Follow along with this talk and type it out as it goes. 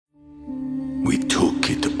We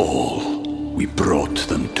took it all. We brought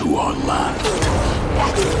them to our land.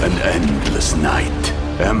 An endless night,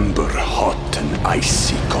 ember hot and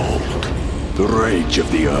icy cold. The rage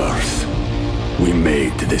of the earth. We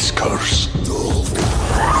made this curse.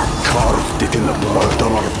 Carved it in the blood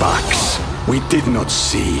on our backs. We did not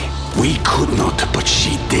see. We could not, but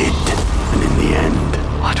she did. And in the end...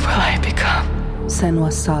 What will I become?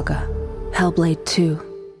 Senua's Saga. Hellblade 2.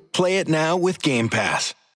 Play it now with Game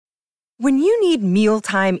Pass. When you need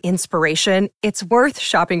mealtime inspiration, it's worth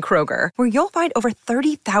shopping Kroger, where you'll find over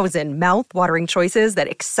 30,000 mouth-watering choices that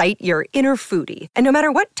excite your inner foodie. And no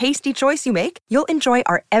matter what tasty choice you make, you'll enjoy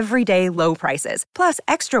our everyday low prices, plus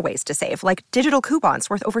extra ways to save, like digital coupons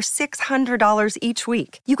worth over $600 each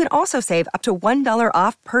week. You can also save up to $1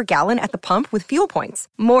 off per gallon at the pump with fuel points.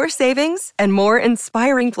 More savings and more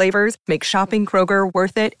inspiring flavors make shopping Kroger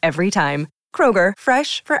worth it every time. Kroger,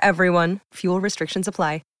 fresh for everyone. Fuel restrictions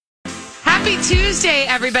apply. Happy Tuesday,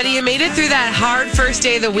 everybody. You made it through that hard first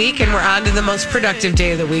day of the week, and we're on to the most productive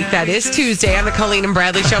day of the week. That is Tuesday on the Colleen and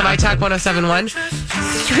Bradley Show, My Talk 1071.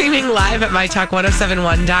 Streaming live at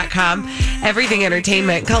MyTalk1071.com. Everything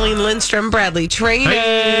Entertainment. Colleen Lindstrom, Bradley Trainer.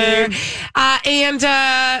 Hey.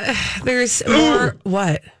 There's more.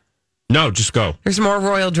 What? No, just go. There's more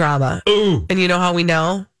royal drama. Ooh. And you know how we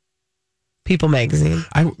know? People Magazine.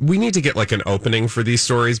 We need to get like an opening for these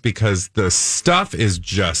stories because the stuff is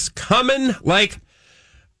just coming like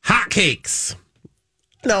hotcakes.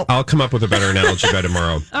 No. I'll come up with a better analogy by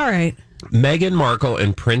tomorrow. All right. Meghan Markle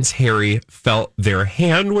and Prince Harry felt their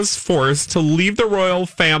hand was forced to leave the royal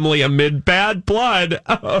family amid bad blood.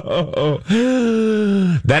 Oh.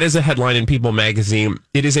 That is a headline in People Magazine.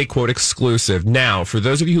 It is a quote exclusive. Now, for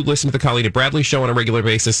those of you who listen to the Colleen and Bradley Show on a regular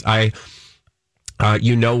basis,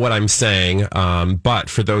 you know what I'm saying, but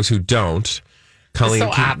for those who don't, Colleen,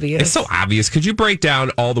 obvious. It's so obvious. Could you break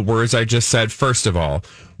down all the words I just said? First of all,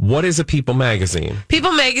 what is a People Magazine?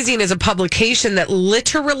 People Magazine is a publication that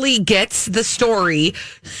literally gets the story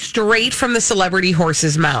straight from the celebrity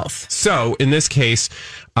horse's mouth. So, in this case,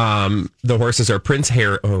 the horses are Prince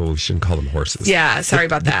Harry. Oh, we shouldn't call them horses. Yeah, sorry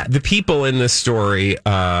about that. The people in this story,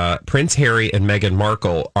 Prince Harry and Meghan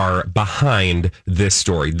Markle, are behind this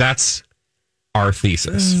story. That's our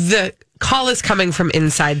thesis. The call is coming from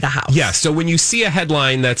inside the house. Yeah, so when you see a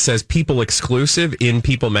headline that says People Exclusive in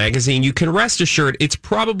People Magazine, you can rest assured it's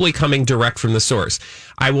probably coming direct from the source.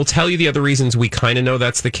 I will tell you the other reasons we kind of know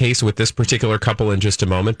that's the case with this particular couple in just a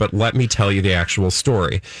moment, but let me tell you the actual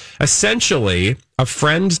story. Essentially, a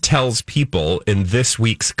friend tells People in this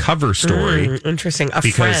week's cover story. Interesting. A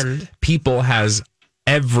because friend. People has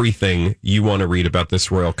everything you want to read about this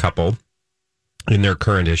royal couple in their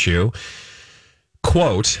current issue.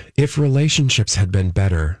 Quote, if relationships had been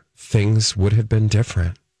better, things would have been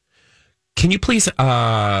different. Can you please,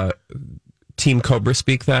 Team Cobra,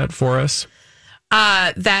 speak that for us?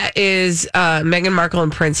 That is Meghan Markle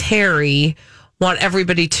and Prince Harry want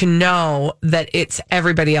everybody to know that it's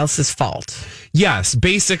everybody else's fault. Yes,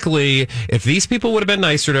 basically, if these people would have been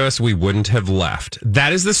nicer to us, we wouldn't have left.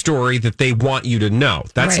 That is the story that they want you to know.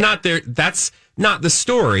 That's right. That's not the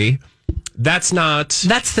story. That's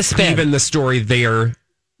the spin. Even the story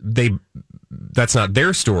that's not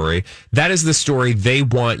their story. That is the story they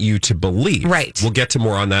want you to believe. Right. We'll get to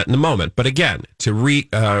more on that in a moment. But again, to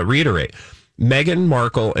reiterate, Meghan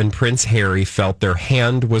Markle and Prince Harry felt their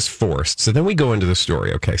hand was forced. So then we go into the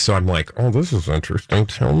story. Okay, so I'm like, oh, this is interesting.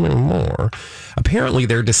 Tell me more. Apparently,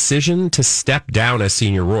 their decision to step down as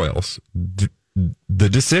senior royals, the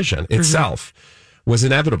decision itself, was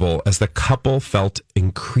inevitable as the couple felt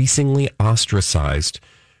increasingly ostracized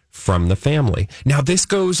from the family. Now, this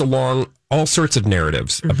goes along all sorts of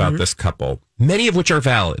narratives about this couple, many of which are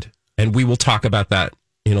valid, and we will talk about that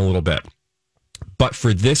in a little bit. But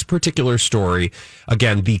for this particular story,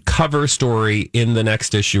 again, the cover story in the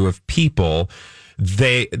next issue of People,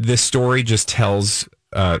 this story just tells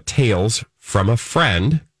tales from a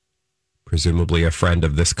friend, presumably a friend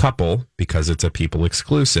of this couple, because it's a People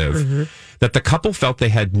exclusive, that the couple felt they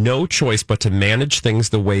had no choice but to manage things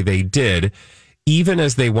the way they did, even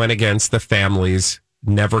as they went against the family's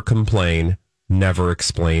never complain, never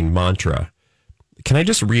explain mantra. Can I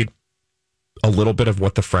just read a little bit of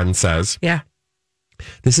what the friend says? Yeah.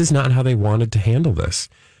 This is not how they wanted to handle this,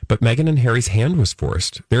 but Meghan and Harry's hand was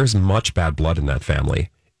forced. There is much bad blood in that family.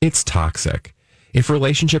 It's toxic. If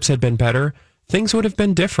relationships had been better, things would have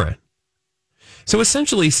been different. So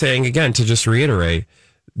essentially saying, again, to just reiterate,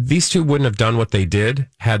 these two wouldn't have done what they did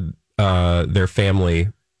had their family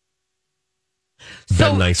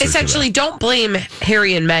been nicer. So essentially, don't blame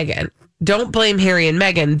Harry and Meghan. Don't blame Harry and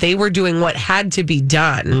Meghan. They were doing what had to be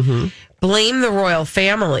done. blame the royal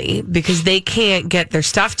family because they can't get their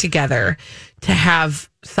stuff together to have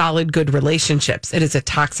solid, good relationships. It is a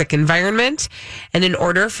toxic environment. And in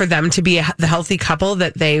order for them to be the healthy couple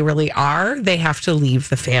that they really are, they have to leave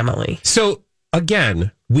the family. So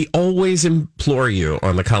again, we always implore you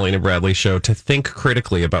on the Colleen and Bradley show to think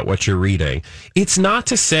critically about what you're reading. It's not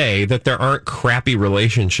to say that there aren't crappy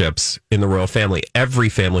relationships in the royal family. Every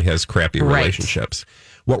family has crappy relationships.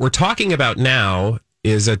 What we're talking about now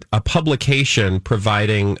is a publication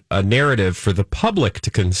providing a narrative for the public to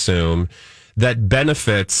consume that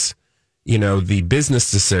benefits, the business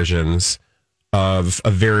decisions of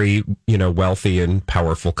a very, wealthy and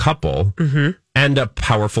powerful couple and a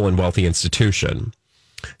powerful and wealthy institution.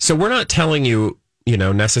 So we're not telling you,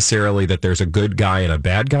 necessarily that there's a good guy and a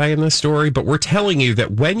bad guy in this story, but we're telling you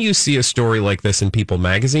that when you see a story like this in People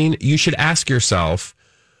magazine, you should ask yourself,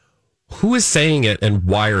 who is saying it and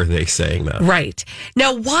why are they saying that? Right.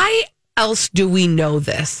 Now, why else do we know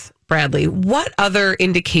this, Bradley? What other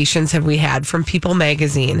indications have we had from People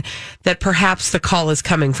magazine that perhaps the call is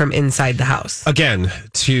coming from inside the house? Again,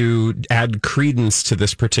 to add credence to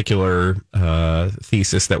this particular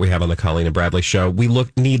thesis that we have on the Colleen and Bradley show, we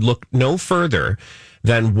need look no further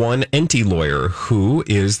than one Enty lawyer who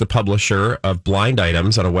is the publisher of Blind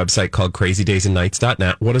Items on a website called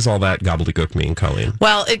crazydaysandnights.net. What does all that gobbledygook mean, Colleen?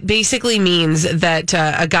 Well, it basically means that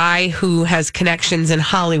a guy who has connections in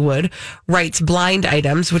Hollywood writes blind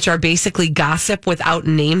items, which are basically gossip without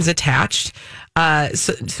names attached,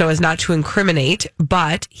 so as not to incriminate,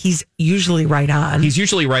 but he's usually right on. He's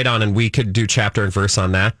usually right on, and we could do chapter and verse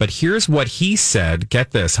on that. But here's what he said. Get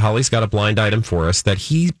this. Holly's got a blind item for us that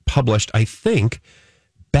he published, I think,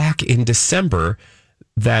 back in December,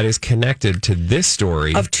 that is connected to this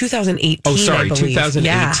story. Of 2018, Oh, sorry, I believe.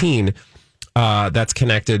 2018. Yeah. That's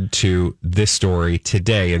connected to this story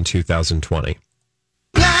today in 2020.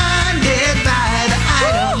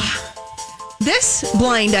 This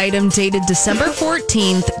blind item dated December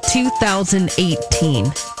 14th, 2018.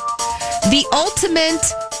 The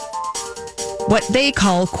ultimate, what they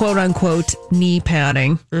call, quote unquote, knee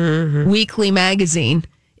padding weekly magazine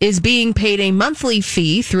is being paid a monthly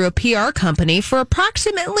fee through a PR company for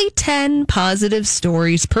approximately 10 positive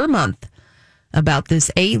stories per month about this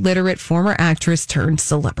illiterate former actress turned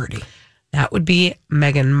celebrity. That would be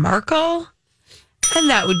Meghan Markle, and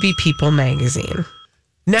that would be People magazine.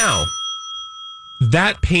 Now,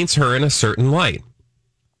 that paints her in a certain light.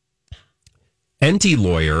 Enty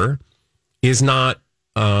lawyer is not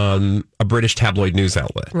a British tabloid news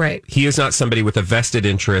outlet. Right. He is not somebody with a vested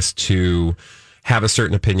interest to have a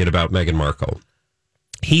certain opinion about Meghan Markle.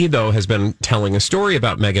 He, though, has been telling a story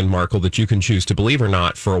about Meghan Markle that you can choose to believe or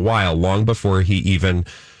not for a while, long before he even,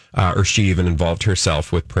 or she even involved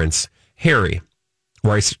herself with Prince Harry,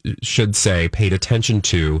 or I should say paid attention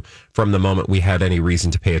to from the moment we had any reason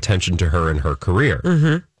to pay attention to her and her career.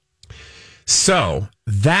 Mm-hmm. So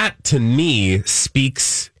that to me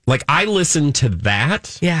speaks, like I listened to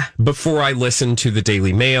that before I listened to the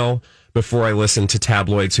Daily Mail, before I listened to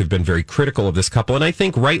tabloids who've been very critical of this couple. And I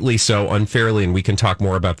think rightly so, unfairly, and we can talk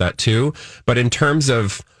more about that too. But in terms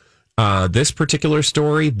of this particular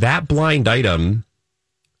story, that blind item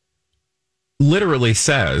literally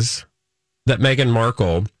says that Meghan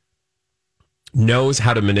Markle knows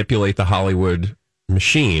how to manipulate the Hollywood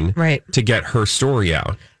machine to get her story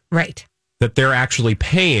out. Right. That they're actually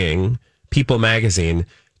paying People magazine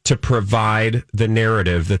to provide the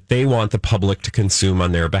narrative that they want the public to consume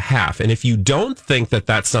on their behalf. And if you don't think that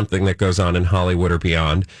that's something that goes on in Hollywood or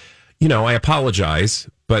beyond, I apologize,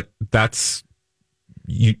 but that's,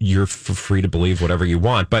 you're free to believe whatever you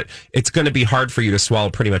want. But it's going to be hard for you to swallow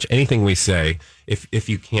pretty much anything we say if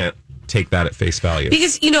you can't take that at face value.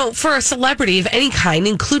 Because, for a celebrity of any kind,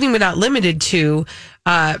 including but not limited to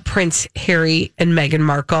Prince Harry and Meghan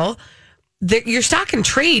Markle, your stock and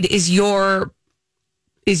trade is your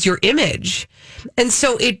image. And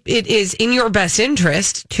so it is in your best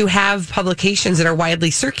interest to have publications that are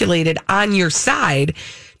widely circulated on your side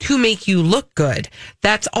to make you look good.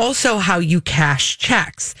 That's also how you cash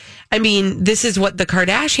checks. I mean, this is what the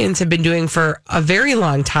Kardashians have been doing for a very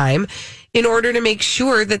long time in order to make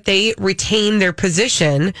sure that they retain their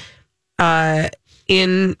position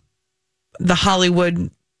in the Hollywood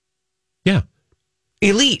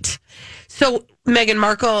elite. So Meghan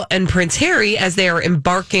Markle and Prince Harry, as they are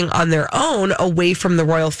embarking on their own away from the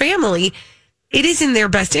royal family, it is in their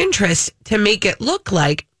best interest to make it look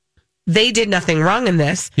like they did nothing wrong in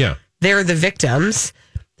this. Yeah. They're the victims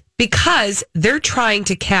because they're trying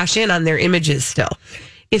to cash in on their images still.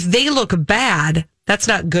 If they look bad, that's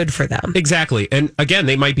not good for them. Exactly. And again,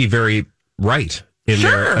 they might be very right in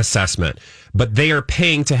their assessment. But they are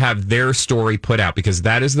paying to have their story put out because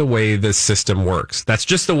that is the way the system works. That's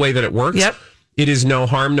just the way that it works. Yep. It is no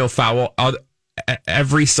harm, no foul.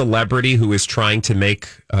 Every celebrity who is trying to make,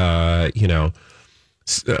 make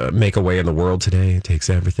a way in the world today takes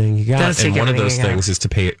everything you got. And one of those things is to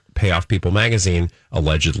pay off People magazine,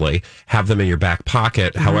 allegedly, have them in your back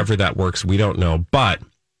pocket. Mm-hmm. However that works, we don't know. But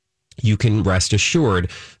you can rest assured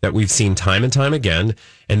that we've seen time and time again,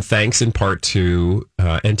 and thanks in part to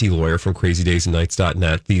NT Lawyer from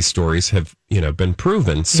crazydaysandnights.net, these stories have been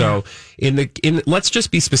proven. So let's just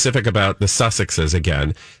be specific about the Sussexes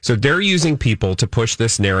again. So they're using people to push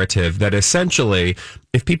this narrative that essentially,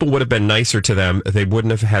 if people would have been nicer to them, they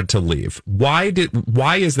wouldn't have had to leave. Why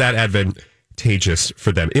is that advantageous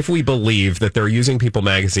for them? If we believe that they're using People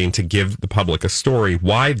magazine to give the public a story,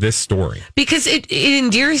 why this story? Because it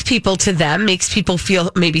endears people to them, makes people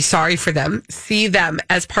feel maybe sorry for them, see them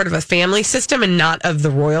as part of a family system and not of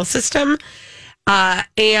the royal system.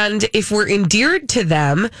 And if we're endeared to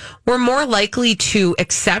them, we're more likely to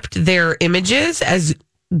accept their images as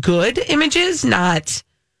good images, not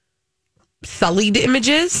sullied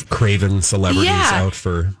images. Craven celebrities out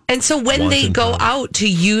for. And so when they go out to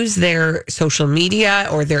use their social media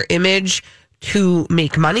or their image to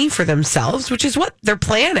make money for themselves, which is what their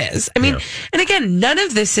plan is. I mean, and again, none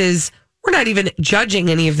of this is, we're not even judging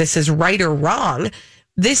any of this as right or wrong.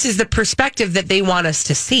 This is the perspective that they want us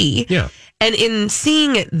to see. Yeah. And in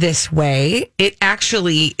seeing it this way, it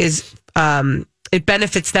actually is, it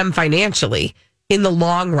benefits them financially in the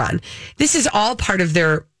long run. This is all part of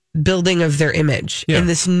their building of their image in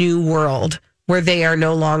this new world where they are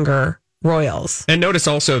no longer royals. And notice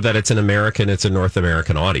also that it's a North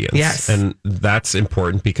American audience. Yes. And that's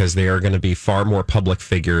important because they are going to be far more public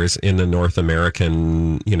figures in the North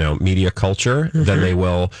American, media culture than they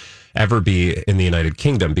will ever be in the United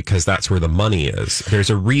Kingdom, because that's where the money is. There's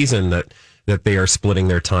a reason that they are splitting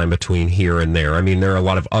their time between here and there. I mean, there are a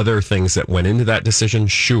lot of other things that went into that decision,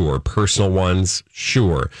 sure. Personal ones,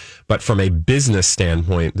 sure. But from a business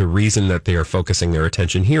standpoint, the reason that they are focusing their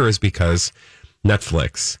attention here is because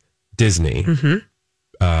Netflix, Disney,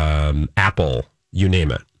 Apple, you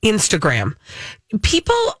name it. Instagram.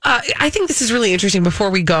 People, I think this is really interesting. Before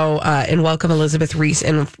we go and welcome Elizabeth Reese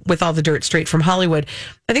and with all the dirt straight from Hollywood,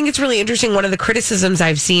 I think it's really interesting. One of the criticisms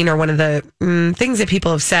I've seen, or one of the things that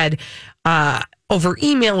people have said over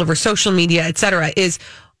email, over social media, et cetera, is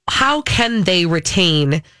how can they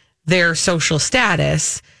retain their social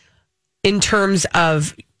status in terms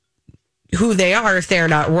of who they are if they're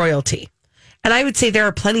not royalty? And I would say there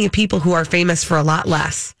are plenty of people who are famous for a lot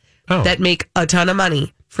less that make a ton of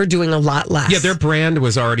money for doing a lot less. Yeah, their brand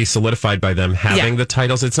was already solidified by them having the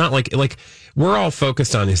titles. It's not like we're all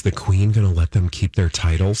focused on, is the Queen going to let them keep their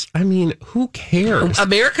titles? I mean, who cares?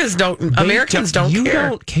 Americans don't care. You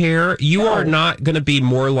don't care. You are not going to be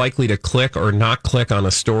more likely to click or not click on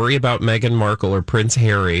a story about Meghan Markle or Prince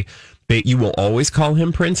Harry. You will always call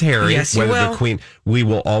him Prince Harry. Yes, you will. The Queen. We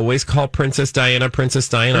will always call Princess Diana,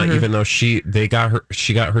 even though she got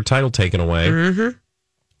her title taken away. Mm-hmm.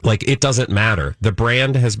 Like, it doesn't matter. The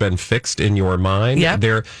brand has been fixed in your mind.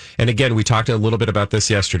 Yeah. And again, we talked a little bit about this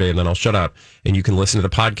yesterday, and then I'll shut up. And you can listen to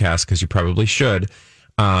the podcast because you probably should.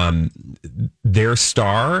 Their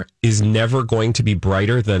star is never going to be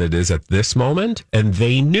brighter than it is at this moment. And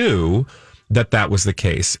they knew that was the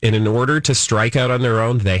case. And in order to strike out on their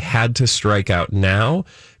own, they had to strike out now,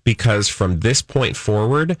 because from this point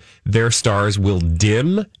forward, their stars will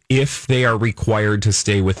dim if they are required to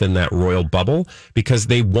stay within that royal bubble, because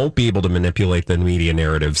they won't be able to manipulate the media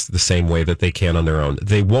narratives the same way that they can on their own.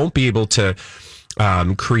 They won't be able to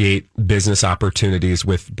create business opportunities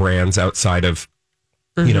with brands outside of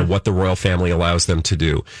what the royal family allows them to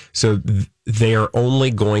do. So they are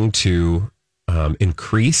only going to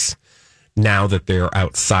increase now that they're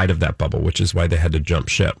outside of that bubble, which is why they had to jump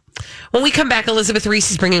ship. When we come back, Elizabeth Reese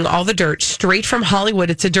is bringing all the dirt straight from Hollywood.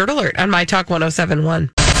 It's a Dirt Alert on My Talk 107.1.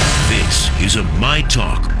 This is a My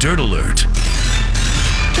Talk Dirt Alert.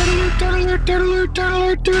 Dirt Alert, Dirt Alert, Dirt Alert, Dirt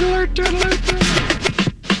Alert, Dirt Alert, Dirt Alert.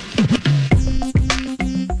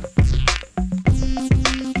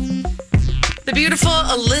 The beautiful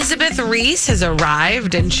Elizabeth Reese has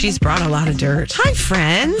arrived, and she's brought a lot of dirt. Hi,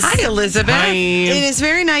 friends. Hi, Elizabeth. Hi. It is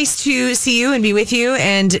very nice to see you and be with you.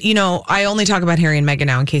 And, I only talk about Harry and Meghan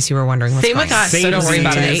now, in case you were wondering what's Same going with us, on. so don't worry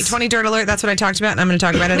about it. 820 Dirt Alert, that's what I talked about, and I'm going to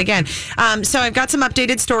talk about it again. So I've got some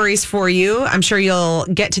updated stories for you. I'm sure you'll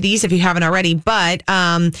get to these if you haven't already. But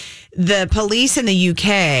the police in the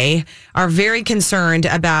UK are very concerned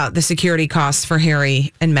about the security costs for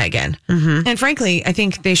Harry and Meghan. Mm-hmm. And frankly, I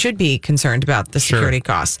think they should be concerned about the security security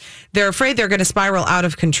costs. They're afraid they're going to spiral out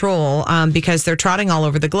of control because they're trotting all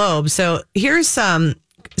over the globe. So here's some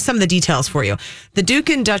of the details for you. The Duke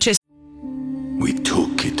and Duchess. We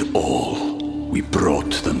took it all. We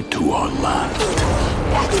brought them to our land.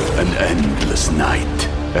 An endless night,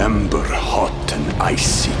 ember hot and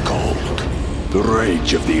icy cold. The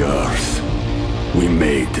rage of the earth. We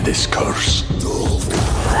made this curse.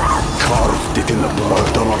 Carved it in the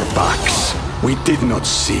blood on our backs. We did not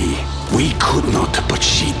see. We could not, but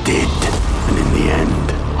she did. And in the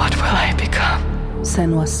end, What will I become?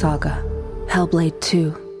 Senwa Saga. Hellblade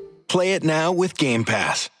 2. Play it now with Game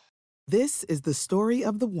Pass. This is the story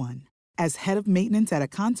of the one. As head of maintenance at a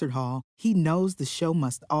concert hall, he knows the show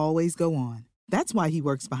must always go on. That's why he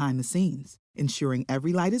works behind the scenes, ensuring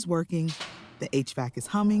every light is working, the HVAC is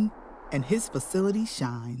humming, and his facility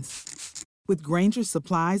shines. With Grainger's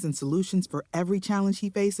supplies and solutions for every challenge he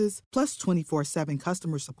faces, plus 24/7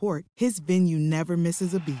 customer support, his venue never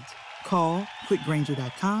misses a beat. Call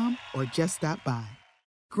quickgrainger.com or just stop by.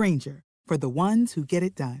 Grainger, for the ones who get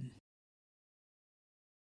it done.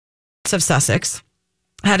 Of Sussex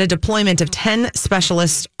had a deployment of 10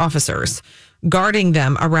 specialist officers guarding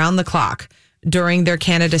them around the clock during their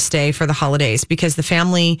Canada stay for the holidays because the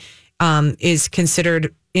family is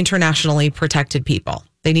considered internationally protected people.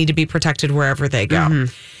 They need to be protected wherever they go.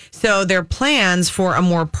 So their plans for a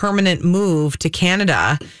more permanent move to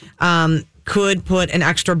Canada could put an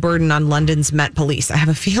extra burden on London's Met Police. I have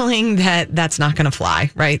a feeling that that's not going to fly,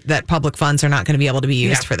 right? That public funds are not going to be able to be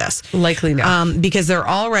used for this. Likely not. Because they're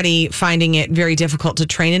already finding it very difficult to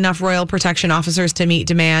train enough royal protection officers to meet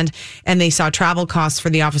demand. And they saw travel costs for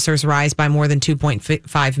the officers rise by more than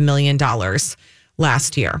 $2.5 million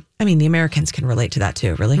last year. I mean, the Americans can relate to that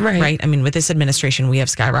too, really. Right? I mean, with this administration, we have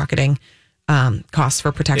skyrocketing costs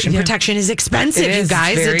for protection. Protection is expensive, you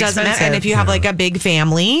guys. It doesn't matter. And if you have like a big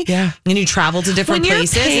family and you travel to different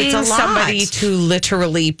places, it's a lot. Somebody to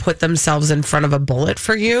literally put themselves in front of a bullet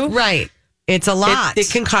for you. Right. It's a lot. It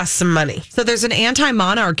can cost some money. So there's an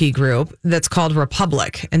anti-monarchy group that's called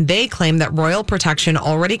Republic, and they claim that royal protection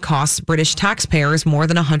already costs British taxpayers more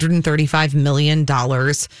than $135 million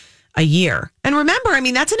a year. And remember, I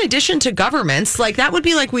mean, that's in addition to governments. Like that would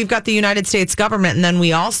be like we've got the United States government and then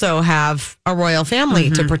we also have a royal family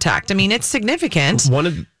to protect. I mean, it's significant.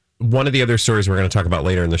 One of the other stories we're going to talk about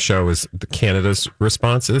later in the show is Canada's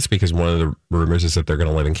response to this, because one of the rumors is that they're going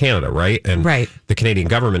to live in Canada, right? And the Canadian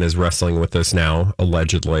government is wrestling with this now,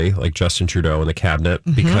 allegedly, like Justin Trudeau and the cabinet,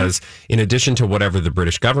 because in addition to whatever the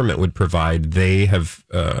British government would provide, they have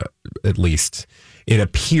at least... It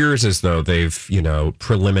appears as though they've,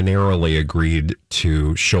 preliminarily agreed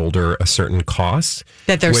to shoulder a certain cost.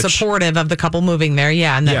 That they're supportive of the couple moving there,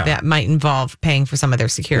 and that might involve paying for some of their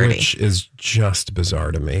security. Which is just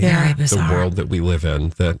bizarre to me. Very bizarre. The world that we live in,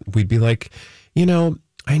 that we'd be like, I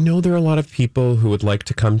know there are a lot of people who would like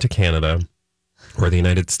to come to Canada or the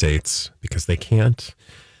United States because they can't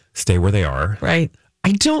stay where they are. Right.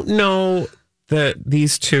 I don't know that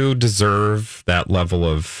these two deserve that level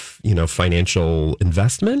of, financial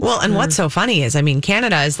investment. Well, and what's so funny is, I mean,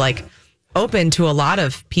 Canada is like open to a lot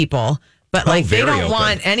of people, but like they don't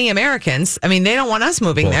want any Americans. I mean, they don't want us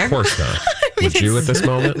moving there. Of course not. Would you at this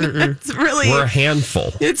moment? It's really, we're a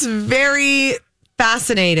handful. It's very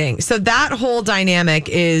fascinating. So that whole dynamic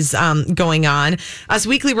is going on. Us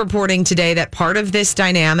Weekly reporting today that part of this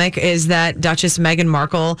dynamic is that Duchess Meghan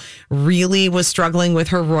Markle really was struggling with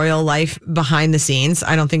her royal life behind the scenes.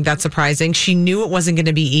 I don't think that's surprising. She knew it wasn't going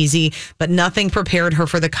to be easy, but nothing prepared her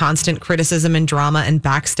for the constant criticism and drama and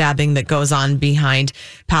backstabbing that goes on behind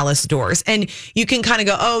palace doors. And you can kind of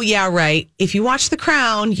go, oh, yeah, right. If you watch The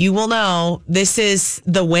Crown, you will know this is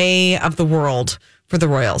the way of the world for the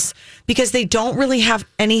royals, because they don't really have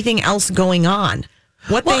anything else going on.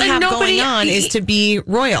 What they have going on is to be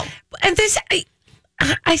royal. And this,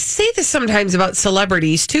 I say this sometimes about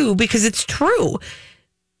celebrities too, because it's true.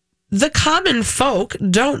 The common folk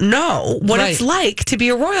don't know what it's like to be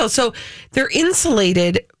a royal. So they're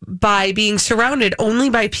insulated by being surrounded only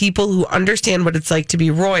by people who understand what it's like to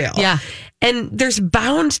be royal. Yeah. And there's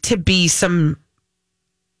bound to be some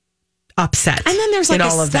upset. And then there's like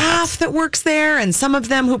a staff that works there, and some of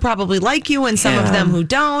them who probably like you and some of them who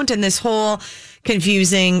don't, and this whole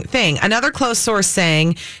confusing thing. Another close source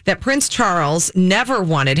saying that Prince Charles never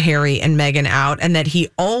wanted Harry and Meghan out, and that he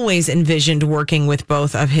always envisioned working with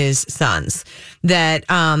both of his sons. That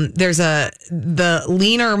there's the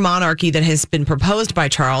leaner monarchy that has been proposed by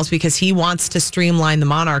Charles because he wants to streamline the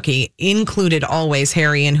monarchy, included always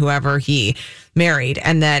Harry and whoever he married,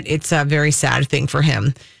 and that it's a very sad thing for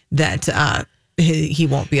him that he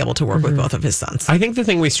won't be able to work with both of his sons. I think the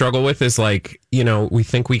thing we struggle with is like, we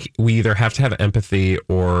think we either have to have empathy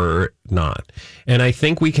or not. And I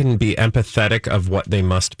think we can be empathetic of what they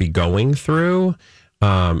must be going through,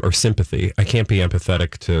 or sympathy. I can't be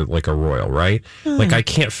empathetic to like a royal, right? Like I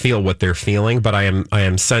can't feel what they're feeling, but I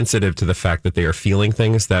am sensitive to the fact that they are feeling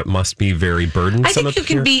things that must be very burdensome. I think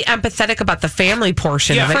you can be empathetic about the family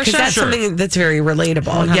portion of it, because that's something that's very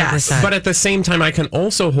relatable. 100%. Yes. But at the same time, I can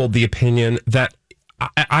also hold the opinion that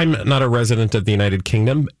I'm not a resident of the United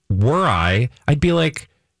Kingdom. Were I'd be like,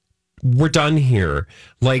 we're done here.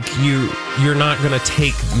 Like you're not going to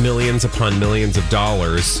take millions upon millions of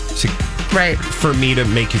dollars for me to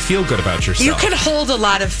make you feel good about yourself. You can hold a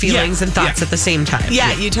lot of feelings and thoughts at the same time.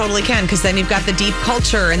 Yeah, you totally can, because then you've got the deep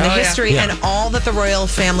culture and the history and all that the royal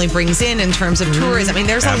family brings in terms of tourism. I mean,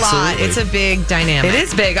 there's a lot. It's a big dynamic. It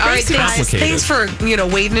is big. All right, thanks for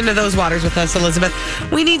wading into those waters with us, Elizabeth.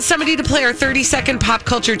 We need somebody to play our 30-second pop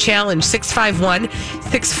culture challenge.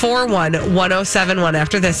 651-641-1071.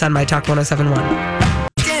 After this on My Talk 1071.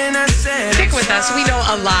 Stick with us. We know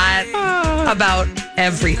a lot about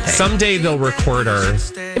everything. Someday they'll record our...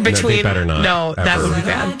 they better not. No, that ever. would be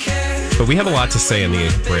bad. But we have a lot to say in the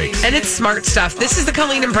breaks. And it's smart stuff. This is the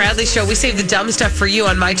Colleen and Bradley Show. We save the dumb stuff for you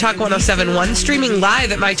on My Talk 1071, streaming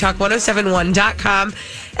live at MyTalk1071.com.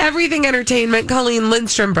 Everything Entertainment. Colleen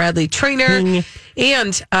Lindstrom, Bradley Trainer.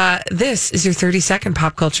 And this is your 30-second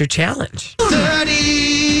pop culture challenge.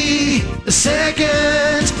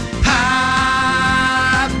 30-second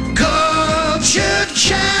pop culture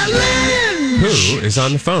challenge. Who is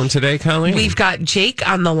on the phone today, Colleen? We've got Jake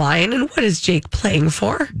on the line. And what is Jake playing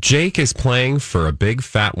for? Jake is playing for a big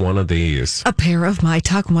fat one of these. A pair of My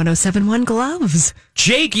Talk 1071 gloves.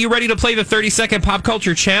 Jake, you ready to play the 30-second pop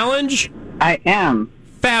culture challenge? I am.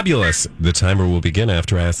 Fabulous. The timer will begin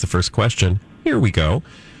after I ask the first question. Here we go.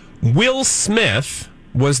 Will Smith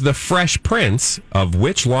was the Fresh Prince of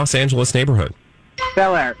which Los Angeles neighborhood?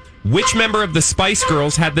 Bel Air. Which member of the Spice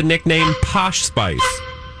Girls had the nickname Posh Spice?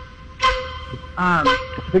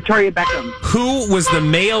 Victoria Beckham. Who was the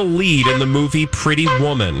male lead in the movie Pretty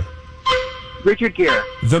Woman? Richard Gere.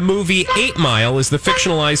 The movie 8 Mile is the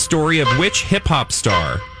fictionalized story of which hip-hop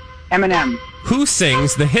star? Eminem. Who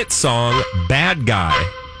sings the hit song Bad Guy?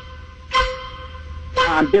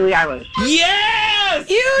 Billie Eilish. Yes!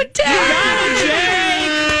 You did! You got it, Jake!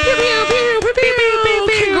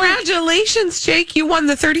 Congratulations, Jake. You won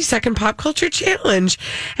the 30-second pop culture challenge.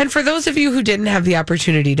 And for those of you who didn't have the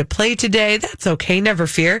opportunity to play today, that's okay. Never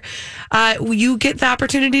fear. You get the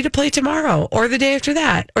opportunity to play tomorrow or the day after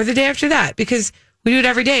that or the day after that, because we do it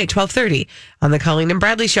every day at 12:30 on the Colleen and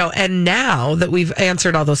Bradley Show. And now that we've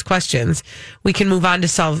answered all those questions, we can move on to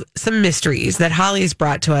solve some mysteries that Holly has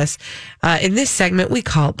brought to us. In this segment, we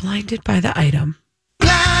call Blinded by the Item.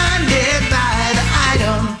 Blinded by the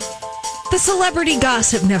item. The celebrity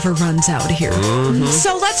gossip never runs out here.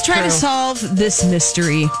 So let's try to solve this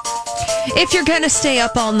mystery. If you're going to stay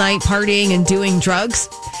up all night partying and doing drugs,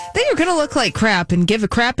 then you're going to look like crap and give a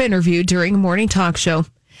crap interview during a morning talk show.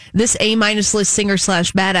 This A-minus list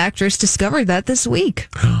singer/bad actress discovered that this week.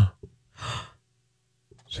 Oh,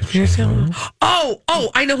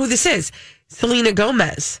 I know who this is. Selena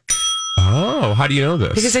Gomez. Oh, how do you know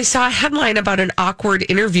this? Because I saw a headline about an awkward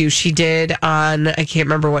interview she did on, I can't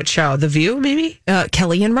remember what show, The View, maybe?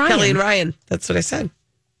 Kelly and Ryan. Kelly and Ryan. That's what I said.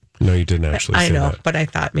 No, you didn't actually say I know, that. but I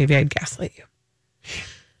thought maybe I'd gaslight you.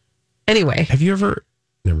 Anyway. Have you ever...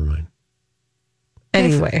 Never mind.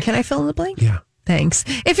 Anyway. Can I fill in the blank? Yeah. Thanks.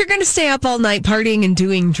 If you're going to stay up all night partying and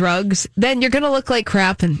doing drugs, then you're going to look like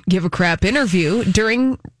crap and give a crap interview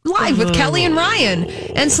during Live with Kelly and Ryan.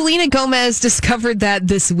 And Selena Gomez discovered that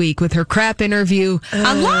this week with her crap interview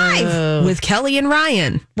on Live with Kelly and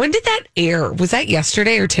Ryan. When did that air? Was that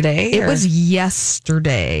yesterday or today? It was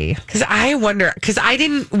yesterday. Because I wonder, because I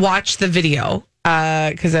didn't watch the video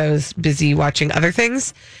because I was busy watching other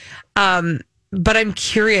things. But I'm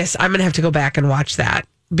curious. I'm going to have to go back and watch that.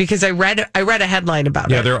 Because I read a headline about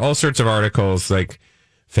it. Yeah, there are all sorts of articles like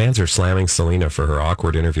fans are slamming Selena for her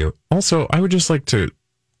awkward interview. Also, I would just like to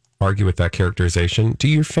argue with that characterization. Do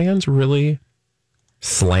your fans really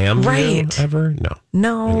slam you ever?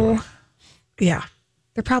 No. Anyway. Yeah.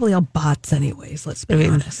 They're probably all bots anyways, let's be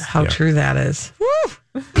honest. How true that is.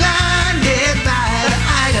 Blinded by the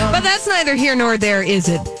item. But that's neither here nor there, is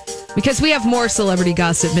it? Because we have more celebrity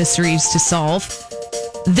gossip mysteries to solve.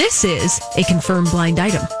 This is a confirmed blind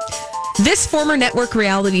item. This former network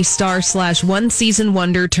reality star / one-season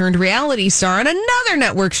wonder turned reality star on another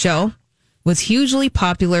network show was hugely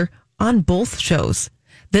popular on both shows.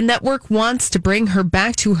 The network wants to bring her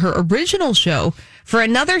back to her original show for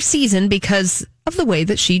another season because of the way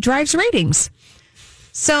that she drives ratings.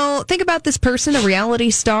 So think about this person, a reality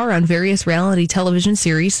star on various reality television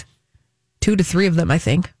series, 2 to 3 of them, I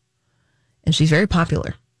think. And she's very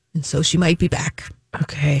popular. And so she might be back.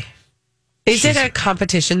 Okay. Is it a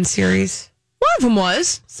competition series? One of them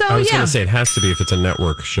was. So, I was yeah. going to say it has to be if it's a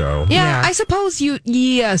network show. Yeah, I suppose you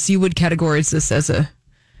would categorize this as a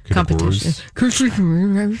competition.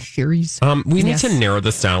 Series. We need to narrow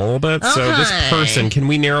this down a little bit. So this person, can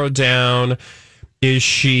we narrow down, is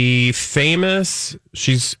she famous?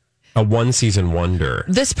 She's a 1-season wonder.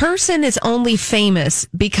 This person is only famous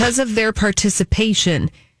because of their participation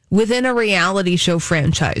within a reality show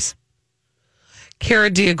franchise.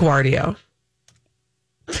 Cara DiGuardia.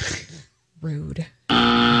 Rude.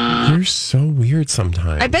 You're so weird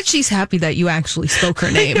sometimes. I bet she's happy that you actually spoke her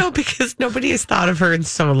name. No, because nobody has thought of her in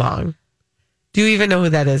so long. Do you even know who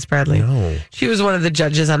that is, Bradley? No. She was one of the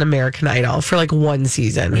judges on American Idol for like 1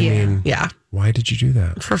 season. I mean, yeah. Why did you do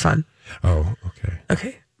that? For fun. Oh, okay. Okay.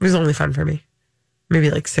 It was only fun for me. Maybe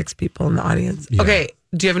like 6 people in the audience. Yeah. Okay.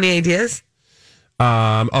 Do you have any ideas?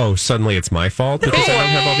 Suddenly it's my fault because I don't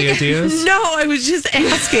have all the ideas? No, I was just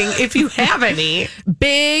asking if you have any.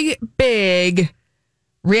 Big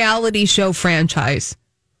reality show franchise.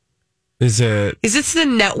 Is this the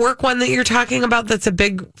network one that you're talking about that's a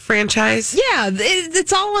big franchise? Yeah,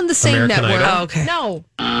 it's all on the same American network. Idol? Oh, okay.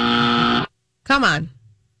 No. Come on.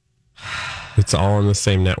 It's all on the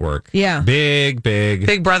same network. Yeah. Big.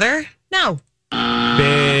 Big Brother? No.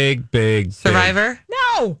 Big. Survivor?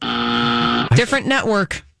 No. Different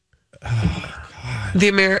network.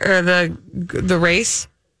 The Race?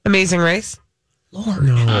 Amazing Race? Lord.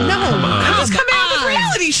 No. No. Come on. Who's coming out with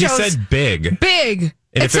reality She shows? said big. Big.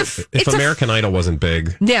 And if American Idol wasn't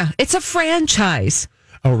big. Yeah, it's a franchise.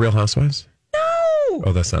 Oh, Real Housewives? No.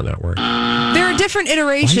 Oh, that's not network. There are different Why is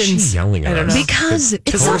iterations. she yelling at I don't us? know. Because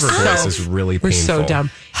it's Her so voice is really We're painful. so dumb.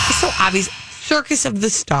 It's so obvious. Circus of the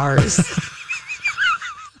Stars.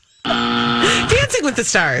 Dancing with the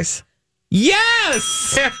Stars.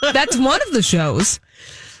 Yes! That's one of the shows.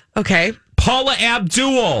 Okay. Paula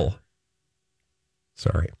Abdul.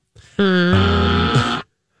 Sorry.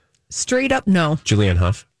 Straight up, no. Julianne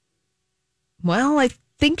Hough. Well, I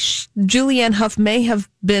think Julianne Hough may have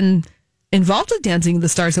been involved with Dancing with the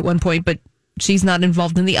Stars at one point, but she's not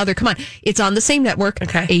involved in the other. Come on. It's on the same network.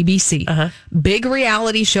 Okay. ABC. Big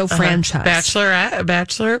reality show franchise.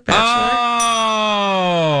 Bachelor.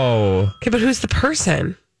 Oh. Okay, but who's the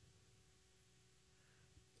person?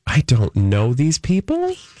 I don't know these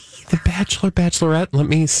people. The Bachelor, Bachelorette. Let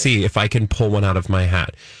me see if I can pull one out of my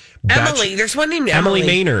hat. Emily. There's one named Emily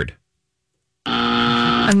Maynard.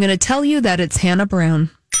 I'm going to tell you that it's Hannah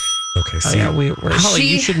Brown. Okay, see. we're Holly,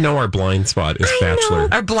 you should know our blind spot is Bachelor.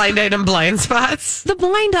 Our blind item blind spots. The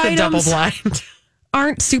blind The items double blind.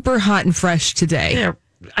 aren't super hot and fresh today. Yeah,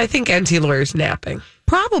 I think NT Lawyer's napping.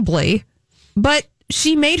 Probably. But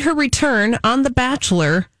she made her return on The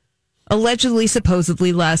Bachelor, allegedly,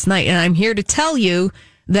 supposedly last night. And I'm here to tell you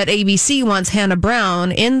that ABC wants Hannah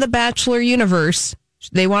Brown in the Bachelor universe.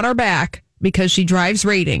 They want her back because she drives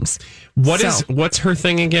ratings. What's her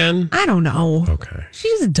thing again? I don't know. Okay. She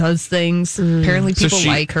just does things. Apparently people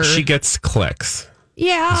like her. She gets clicks.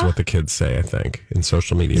 Yeah. Is what the kids say, I think, in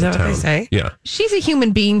social media Is that town. what they say? Yeah. She's a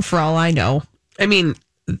human being for all I know. I mean,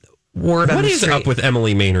 word on What the is street. up with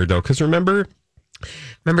Emily Maynard, though? Because remember,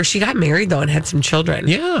 she got married, though, and had some children.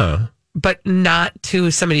 Yeah. But not to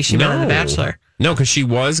somebody she met on The Bachelor. No, because she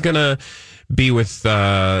was going to be with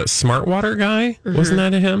Smartwater guy. Wasn't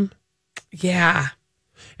that him? Yeah.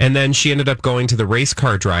 And then she ended up going to the race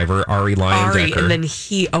car driver, Ari Leyendecker. And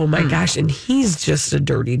then oh my gosh, and he's just a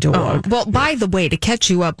dirty dog. Well, by the way, to catch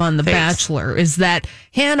you up on The Bachelor, is that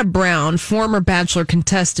Hannah Brown, former Bachelor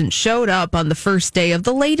contestant, showed up on the first day of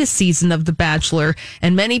the latest season of The Bachelor,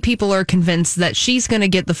 and many people are convinced that she's going to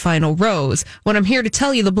get the final rose. What I'm here to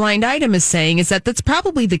tell you, the blind item is saying, is that that's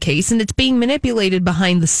probably the case, and it's being manipulated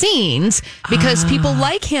behind the scenes because people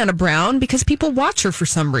like Hannah Brown because people watch her for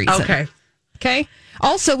some reason. Okay.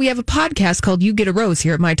 Also, we have a podcast called You Get a Rose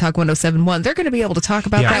here at My Talk 1071. They're going to be able to talk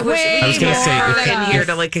about that way I was going to say, in here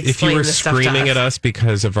to like if you explain were this stuff to screaming us. at us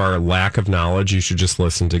because of our lack of knowledge, you should just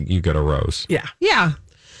listen to You Get a Rose. Yeah. Yeah.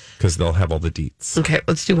 Because they'll have all the deets. Okay,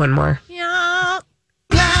 let's do one more. Yeah.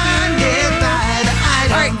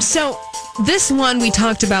 All right, so this one we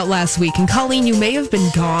talked about last week, and Colleen, you may have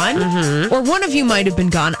been gone, or one of you might have been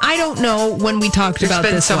gone. I don't know when we talked There's about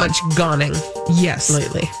been this so one. much gonning Yes.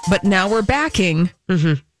 lately. But now we're backing.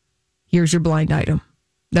 Here's your blind item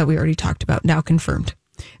that we already talked about, now confirmed.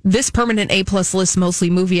 This permanent A-plus list, mostly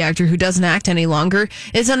movie actor who doesn't act any longer,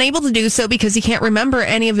 is unable to do so because he can't remember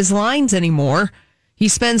any of his lines anymore. He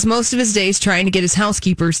spends most of his days trying to get his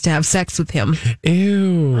housekeepers to have sex with him.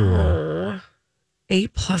 Ew.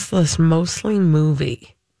 A-plus list, mostly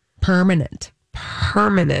movie. Permanent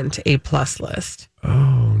A-plus list.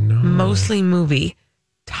 Oh, no. Mostly movie.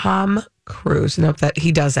 Tom Cruise. Nope, that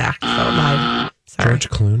he does act. So live. Sorry. George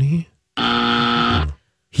Clooney?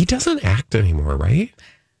 He doesn't act anymore, right?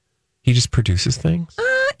 He just produces things?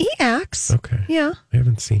 He acts. Okay. Yeah. I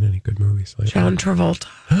haven't seen any good movies lately. John Travolta.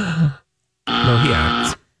 No, he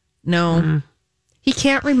acts. No. He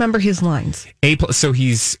can't remember his lines. So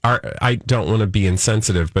he's, I don't want to be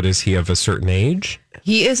insensitive, but is he of a certain age?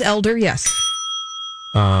 He is elder, yes.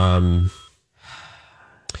 How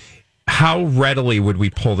readily would we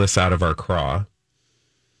pull this out of our craw?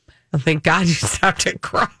 Oh, thank God you stopped at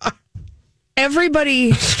craw.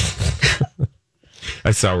 Everybody...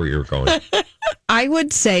 I saw where you were going. I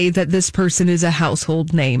would say that this person is a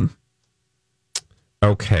household name.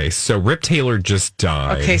 Okay, so Rip Taylor just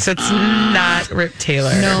died. Okay, so it's not Rip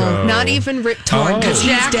Taylor. No, not even Rip Torn, because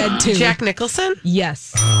he's dead too. Jack Nicholson?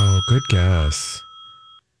 Yes. Oh, good guess.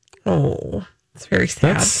 Oh, it's very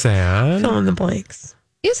sad. That's sad. Fill in the blanks.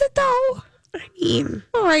 Is it though? I mean,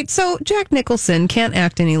 all right. So Jack Nicholson can't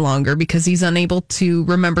act any longer because he's unable to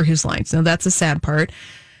remember his lines. Now that's a sad part.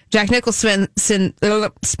 Jack Nicholson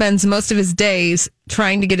spends most of his days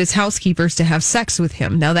trying to get his housekeepers to have sex with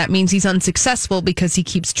him. Now that means he's unsuccessful because he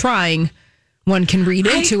keeps trying. One can read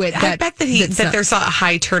into it. I bet that there's a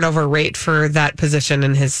high turnover rate for that position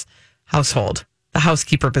in his household, the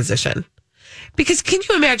housekeeper position. Because can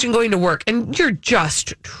you imagine going to work and you're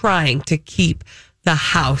just trying to keep the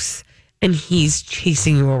house and he's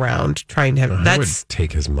chasing you around trying to have... I would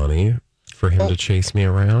take his money for him to chase me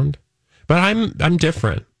around. But I'm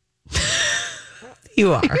different.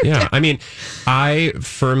 You are. Yeah. I mean, I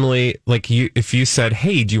firmly, like, if you said,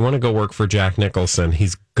 hey, do you want to go work for Jack Nicholson?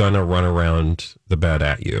 He's going to run around the bed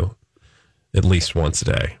at you at least once a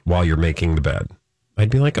day while you're making the bed. I'd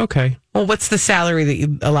be like, okay. Well, what's the salary that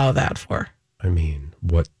you allow that for? I mean,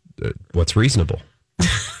 what's reasonable?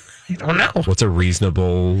 I don't know. What's a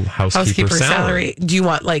reasonable housekeeper salary? Do you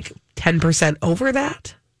want like 10% over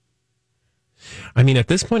that? I mean, at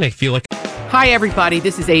this point, I feel like... Hi, everybody.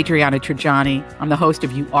 This is Adriana Trajani. I'm the host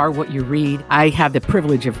of You Are What You Read. I have the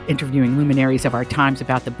privilege of interviewing luminaries of our times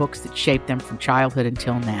about the books that shaped them from childhood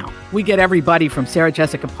until now. We get everybody from Sarah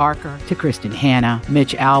Jessica Parker to Kristen Hanna,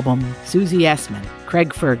 Mitch Albom, Susie Essman,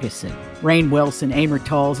 Craig Ferguson, Rainn Wilson, Amor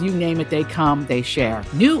Tolls, you name it, they come, they share.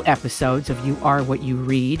 New episodes of You Are What You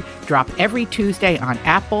Read drop every Tuesday on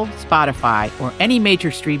Apple, Spotify, or any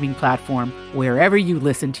major streaming platform wherever you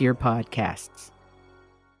listen to your podcasts.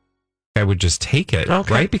 I would just take it,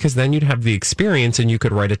 right? Because then you'd have the experience and you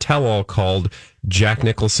could write a tell-all called Jack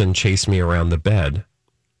Nicholson Chased Me Around the Bed.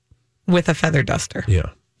 With a feather duster. Yeah.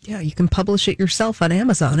 Yeah, you can publish it yourself on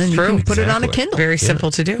Amazon and you can put it on a Kindle. Very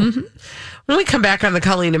simple to do. Mm-hmm. When we come back on the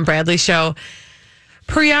Colleen and Bradley show,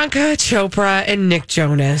 Priyanka Chopra and Nick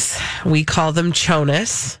Jonas, we call them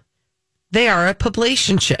Chonas. They are a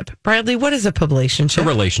publicationship. Bradley, what is a publicationship? A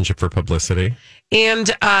relationship for publicity. And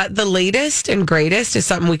the latest and greatest is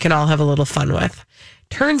something we can all have a little fun with.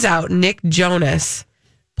 Turns out Nick Jonas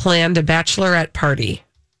planned a bachelorette party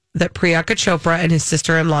that Priyanka Chopra and his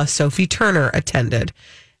sister-in-law Sophie Turner attended.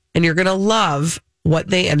 And you're going to love what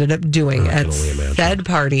they ended up doing at said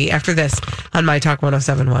party after this on My Talk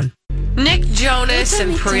 107.1. Nick Jonas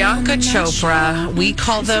and Priyanka Chopra, we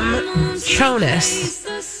call them Chonas.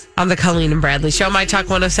 On the Colleen and Bradley Show, My Talk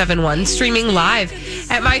 107.1, streaming live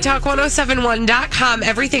at MyTalk1071.com.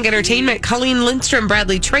 Everything Entertainment, Colleen Lindstrom,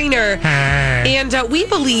 Bradley Trainer. And we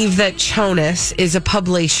believe that Chonas is a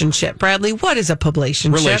publicationship. Bradley, what is a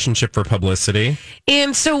publicationship? Relationship for publicity.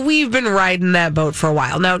 And so we've been riding that boat for a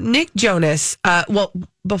while. Now, Nick Jonas, well,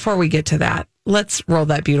 before we get to that, let's roll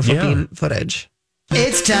that beautiful bean footage.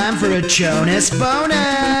 It's time for a Jonas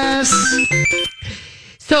bonus.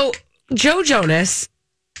 So, Nick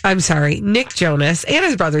Jonas, and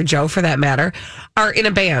his brother Joe, for that matter, are in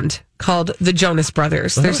a band called the Jonas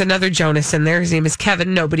Brothers. There's another Jonas in there. His name is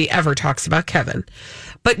Kevin. Nobody ever talks about Kevin.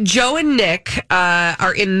 But Joe and Nick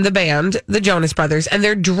are in the band, the Jonas Brothers, and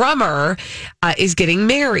their drummer is getting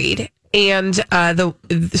married. And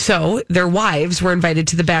so their wives were invited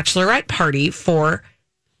to the bachelorette party for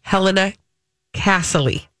Helena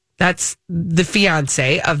Cassidy. That's the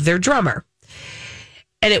fiance of their drummer.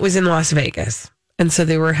 And it was in Las Vegas. And so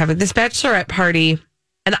they were having this bachelorette party.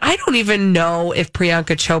 And I don't even know if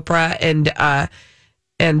Priyanka Chopra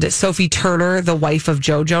and Sophie Turner, the wife of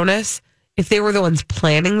Joe Jonas, if they were the ones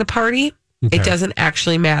planning the party It Okay. doesn't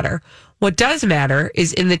actually matter. What does matter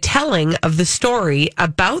is in the telling of the story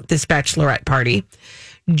about this bachelorette party,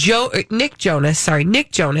 Nick Jonas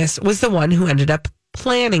was the one who ended up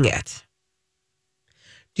planning it.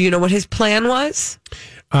 Do you know what his plan was?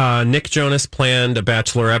 Nick Jonas planned a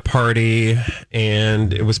bachelorette party,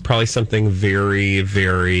 and it was probably something very,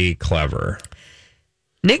 very clever.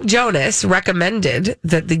 Nick Jonas recommended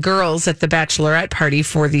that the girls at the bachelorette party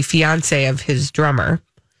for the fiance of his drummer,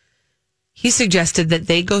 he suggested that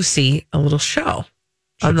they go see a little show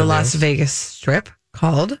on the Las Vegas Strip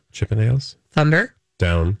called Chippendales Thunder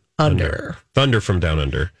Down Under. Thunder from Down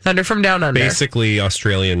Under. Thunder from Down Under. Basically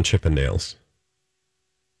Australian Chippendales.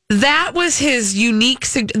 That was his unique.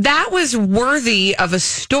 That was worthy of a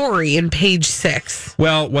story in Page 6.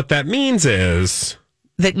 Well, what that means is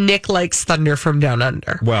that Nick likes Thunder from Down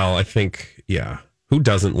Under. Well, I think, yeah. Who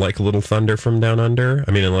doesn't like a little thunder from down under?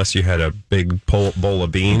 I mean, unless you had a big bowl of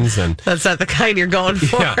beans, and that's not the kind you're going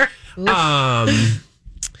for. Yeah.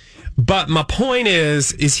 But my point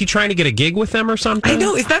is he trying to get a gig with them or something? I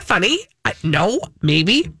know. Is that funny? No,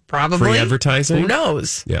 maybe, probably. Free advertising? Who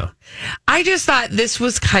knows? Yeah. I just thought this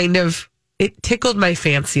was it tickled my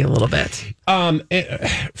fancy a little bit.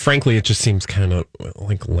 Frankly, it just seems kind of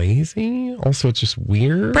like lazy. Also, it's just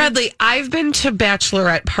weird. Bradley, I've been to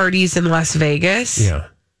bachelorette parties in Las Vegas. Yeah.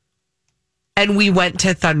 And we went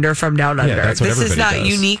to Thunder from Down Under. Yeah, that's what this is not does.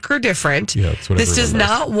 unique or different. Yeah, that's what this does everyone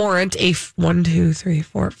not warrant a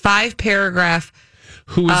 5 paragraph.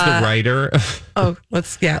 Who is the writer? Oh,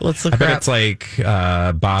 let's look I her bet up. it's like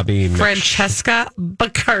Bobby Francesca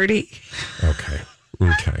Bacardi. Okay.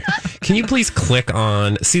 Can you please click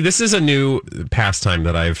on? See, this is a new pastime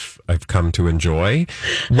that I've come to enjoy.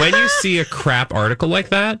 When you see a crap article like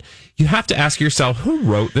that, you have to ask yourself, who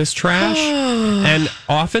wrote this trash? And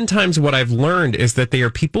oftentimes, what I've learned is that they are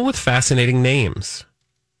people with fascinating names.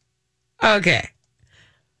 Okay.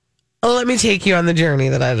 Well, let me take you on the journey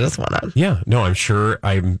that I just went on. Yeah. No, I'm sure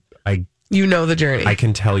you know the journey. I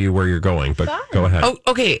can tell you where you're going, but go ahead. Oh,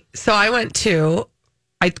 okay. So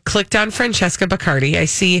I clicked on Francesca Bacardi. I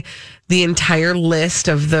see the entire list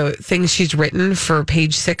of the things she's written for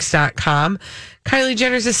page6.com. Kylie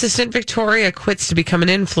Jenner's assistant Victoria quits to become an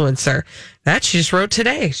influencer. That she just wrote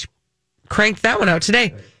today. She cranked that one out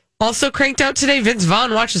today. Also cranked out today, Vince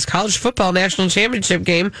Vaughn watches college football national championship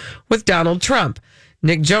game with Donald Trump.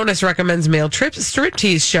 Nick Jonas recommends male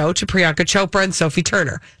striptease show to Priyanka Chopra and Sophie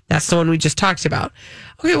Turner. That's the one we just talked about.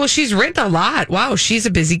 Okay, well, she's written a lot. Wow, she's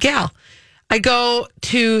a busy gal. I go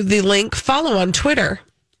to the link follow on Twitter,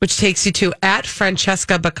 which takes you to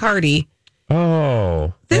 @Francesca Bacardi.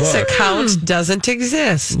 Oh, this account doesn't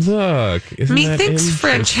exist. Look, methinks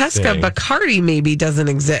Francesca Bacardi maybe doesn't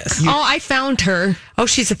exist. I found her. Oh,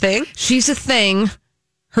 she's a thing? She's a thing.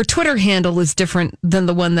 Her Twitter handle is different than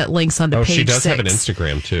the one that links onto page 6. She does have an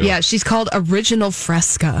Instagram, too. Yeah, she's called Original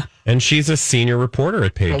Fresca. And she's a senior reporter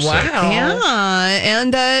at page 6. Yeah,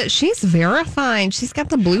 and she's verified. She's got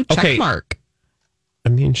the blue check mark. I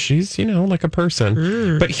mean, she's, like a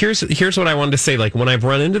person. But here's what I wanted to say. Like, when I've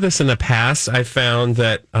run into this in the past, I found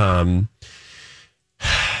that I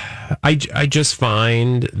just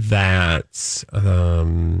find that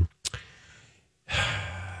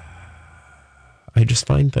I just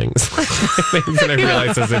find things and I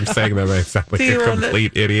realize as I'm saying that I sound like a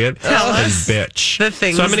complete idiot and bitch. The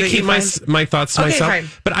things so I'm going to that keep you my thoughts to myself. Fine.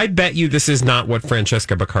 But I bet you this is not what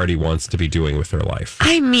Francesca Bacardi wants to be doing with her life.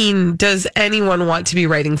 I mean, does anyone want to be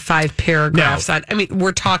writing 5 paragraphs on? I mean,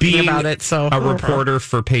 we're talking about it. So a reporter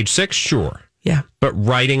for page 6, sure. Yeah. But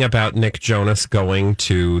writing about Nick Jonas going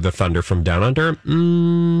to the Thunder from Down Under,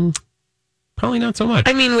 probably not so much.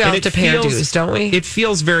 I mean, we all have to pay our dues, don't we? It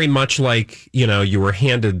feels very much like, you were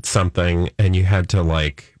handed something and you had to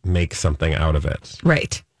make something out of it.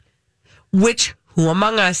 Right. Which, who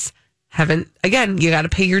among us haven't, again, you got to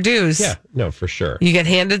pay your dues. Yeah, no, for sure. You get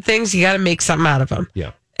handed things, you got to make something out of them.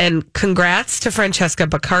 Yeah. And congrats to Francesca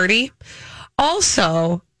Bacardi.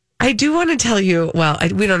 Also, I do want to tell you,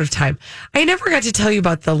 we don't have time. I never got to tell you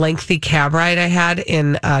about the lengthy cab ride I had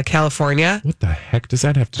in California. What the heck does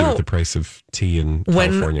that have to do with the price of tea in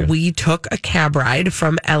California? When we took a cab ride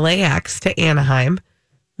from LAX to Anaheim,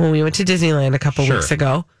 when we went to Disneyland a couple weeks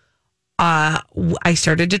ago, I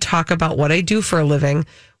started to talk about what I do for a living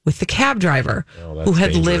with the cab driver who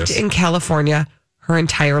had lived in California her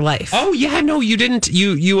entire life. Oh, yeah, no, you didn't.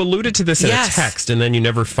 You alluded to this in a text and then you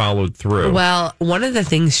never followed through. Well, one of the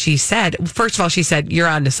things she said, first of all, she said, you're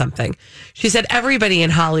onto something. She said, everybody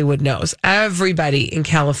in Hollywood knows, everybody in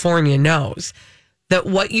California knows that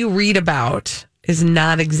what you read about is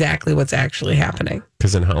not exactly what's actually happening.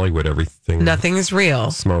 Because in Hollywood, nothing is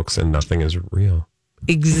real. Smokes and nothing is real.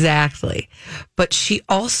 Exactly. But she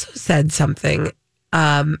also said something,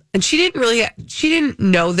 and she didn't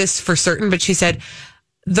know this for certain, but she said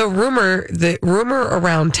the rumor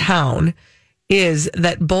around town is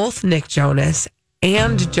that both Nick Jonas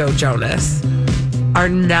and Joe Jonas are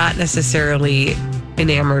not necessarily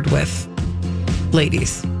enamored with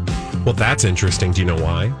ladies. Well, that's interesting. Do you know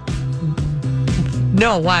why?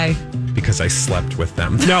 No, why? Because I slept with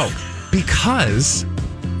them. No, because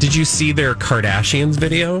did you see their Kardashians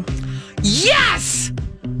video? Yes!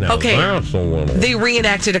 No, okay. That's a little... They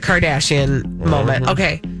reenacted a Kardashian moment.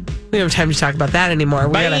 Okay. We don't have time to talk about that anymore.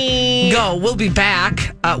 We gotta go. We'll be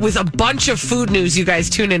back with a bunch of food news. You guys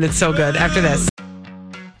tune in. It's so good after this.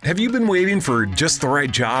 Have you been waiting for just the right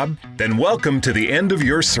job? Then welcome to the end of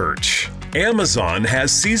your search. Amazon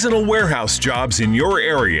has seasonal warehouse jobs in your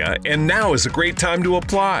area, and now is a great time to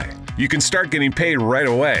apply. You can start getting paid right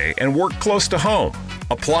away and work close to home.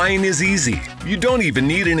 Applying is easy. You don't even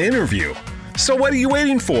need an interview. So what are you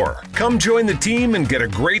waiting for? Come join the team and get a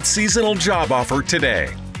great seasonal job offer today.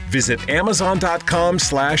 Visit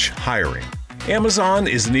Amazon.com/hiring. Amazon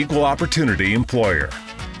is an equal opportunity employer.